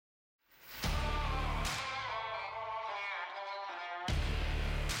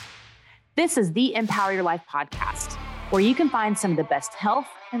This is the Empower Your Life podcast, where you can find some of the best health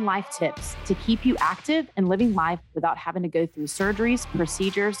and life tips to keep you active and living life without having to go through surgeries,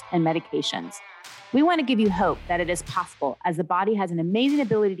 procedures, and medications. We want to give you hope that it is possible, as the body has an amazing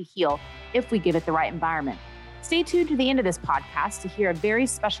ability to heal if we give it the right environment. Stay tuned to the end of this podcast to hear a very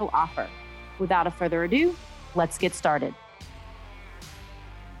special offer. Without a further ado, let's get started.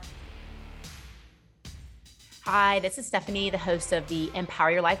 Hi, this is Stephanie, the host of the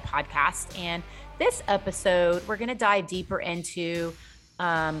Empower Your Life podcast. And this episode, we're going to dive deeper into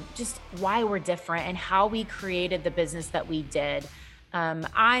just why we're different and how we created the business that we did.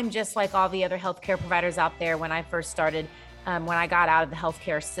 I'm just like all the other healthcare providers out there. When I first started, when I got out of the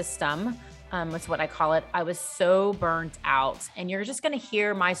healthcare system, that's what I call it, I was so burnt out. And you're just going to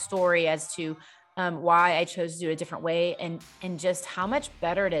hear my story as to why I chose to do it a different way and just how much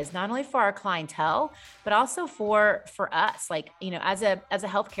better it is, not only for our clientele, but also for us. Like, you know, as a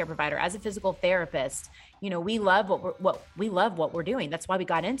healthcare provider, as a physical therapist, you know, we love what we're doing. That's why we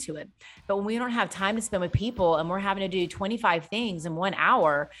got into it. But when we don't have time to spend with people and we're having to do 25 things in 1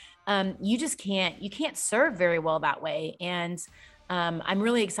 hour, you can't serve very well that way. And I'm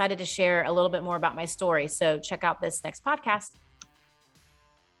really excited to share a little bit more about my story. So check out this next podcast.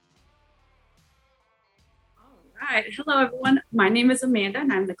 All right. Hello, everyone. My name is Amanda,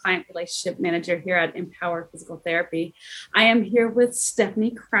 and I'm the Client Relationship Manager here at Empower Physical Therapy. I am here with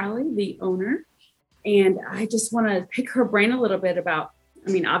Stephanie Crowley, the owner, and I just want to pick her brain a little bit about,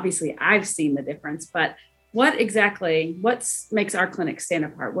 obviously I've seen the difference, but what makes our clinic stand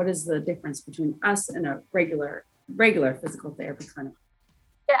apart? What is the difference between us and a regular physical therapy clinic?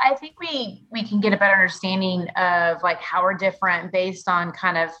 Yeah, I think we can get a better understanding of like how we're different based on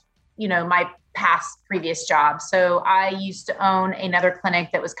kind of, you know, my past previous job. So I used to own another clinic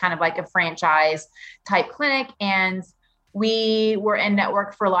that was kind of like a franchise type clinic. And we were in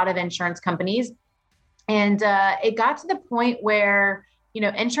network for a lot of insurance companies. And it got to the point where, you know,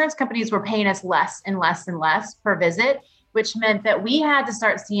 insurance companies were paying us less and less and less per visit, which meant that we had to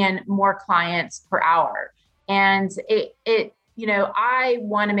start seeing more clients per hour. And you know, I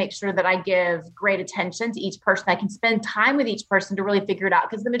want to make sure that I give great attention to each person. I can spend time with each person to really figure it out.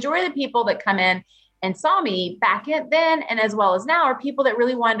 Because the majority of the people that come in and saw me back then and as well as now are people that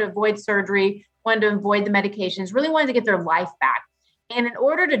really wanted to avoid surgery, wanted to avoid the medications, really wanted to get their life back. And in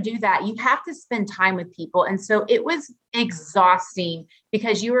order to do that, you have to spend time with people. And so it was exhausting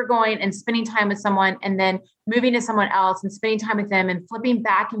because you were going and spending time with someone and then moving to someone else and spending time with them and flipping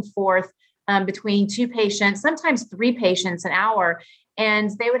back and forth between two patients, sometimes three patients an hour.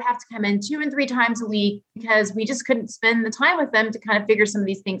 And they would have to come in 2 and 3 times a week because we just couldn't spend the time with them to kind of figure some of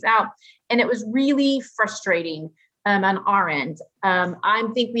these things out. And it was really frustrating on our end. I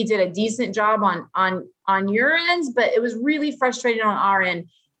think we did a decent job on your ends, but it was really frustrating on our end.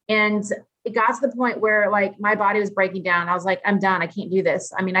 And it got to the point where like my body was breaking down. I was like, I'm done. I can't do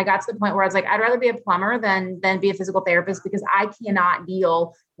this. I got to the point where I was like, I'd rather be a plumber than be a physical therapist because I cannot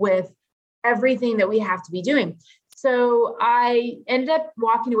deal with everything that we have to be doing. So I ended up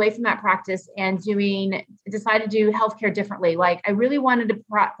walking away from that practice and decided to do healthcare differently. Like I really wanted to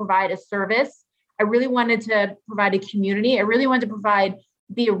provide a service. I really wanted to provide a community. I really wanted to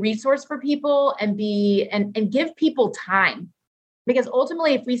be a resource for people and give people time. Because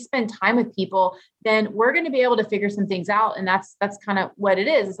ultimately, if we spend time with people, then we're going to be able to figure some things out. And that's kind of what it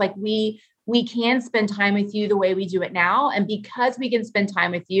is. It's like we can spend time with you the way we do it now. And because we can spend time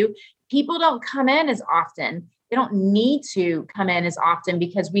with you, people don't come in as often. They don't need to come in as often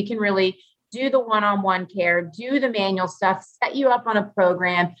because we can really do the one-on-one care, do the manual stuff, set you up on a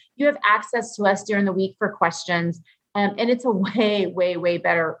program. You have access to us during the week for questions. And it's a way, way, way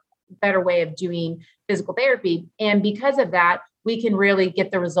better way of doing physical therapy. And because of that, we can really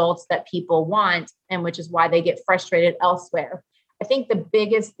get the results that people want, and which is why they get frustrated elsewhere. I think the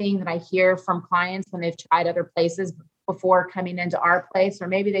biggest thing that I hear from clients when they've tried other places before coming into our place, or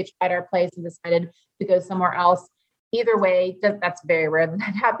maybe they've tried our place and decided to go somewhere else. Either way, that's very rare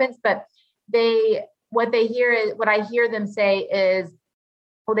that happens. But what I hear them say is,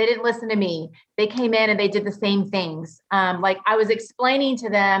 well, they didn't listen to me. They came in and they did the same things. Like I was explaining to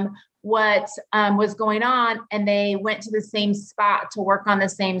them what was going on, and they went to the same spot to work on the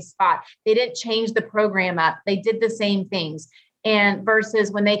same spot. They didn't change the program up. They did the same things. And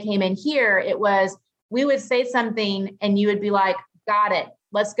versus when they came in here, it was, we would say something and you would be like, got it.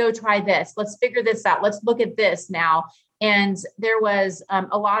 Let's go try this. Let's figure this out. Let's look at this now. And there was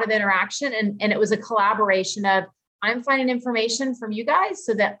a lot of interaction and it was a collaboration of, I'm finding information from you guys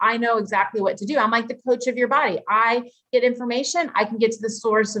so that I know exactly what to do. I'm like the coach of your body. I get information. I can get to the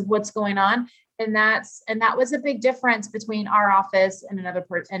source of what's going on. And that was a big difference between our office and another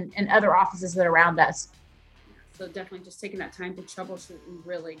person and other offices that are around us. So definitely just taking that time to troubleshoot and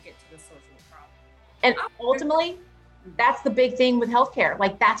really get to the source of the problem. And ultimately, that's the big thing with healthcare.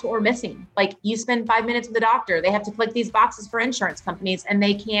 Like, that's what we're missing. Like, you spend 5 minutes with the doctor, they have to click these boxes for insurance companies, and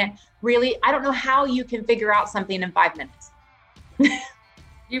they can't really, I don't know how you can figure out something in 5 minutes.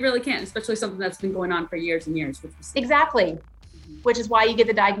 You really can't, especially something that's been going on for years and years. Exactly. Which is why you get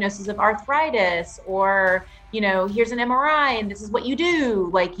the diagnosis of arthritis, or, here's an MRI and this is what you do.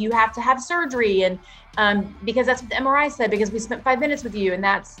 Like, you have to have surgery, and because that's what the MRI said, because we spent 5 minutes with you. And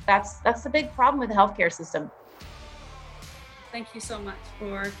that's the big problem with the healthcare system. Thank you so much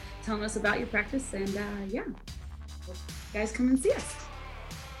for telling us about your practice. And yeah, well, guys, come and see us.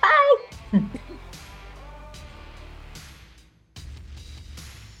 Bye.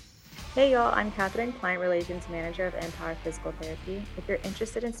 Hey y'all, I'm Catherine, Client Relations Manager of Empower Physical Therapy. If you're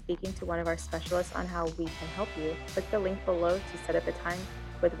interested in speaking to one of our specialists on how we can help you, click the link below to set up a time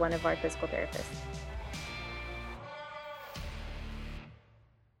with one of our physical therapists.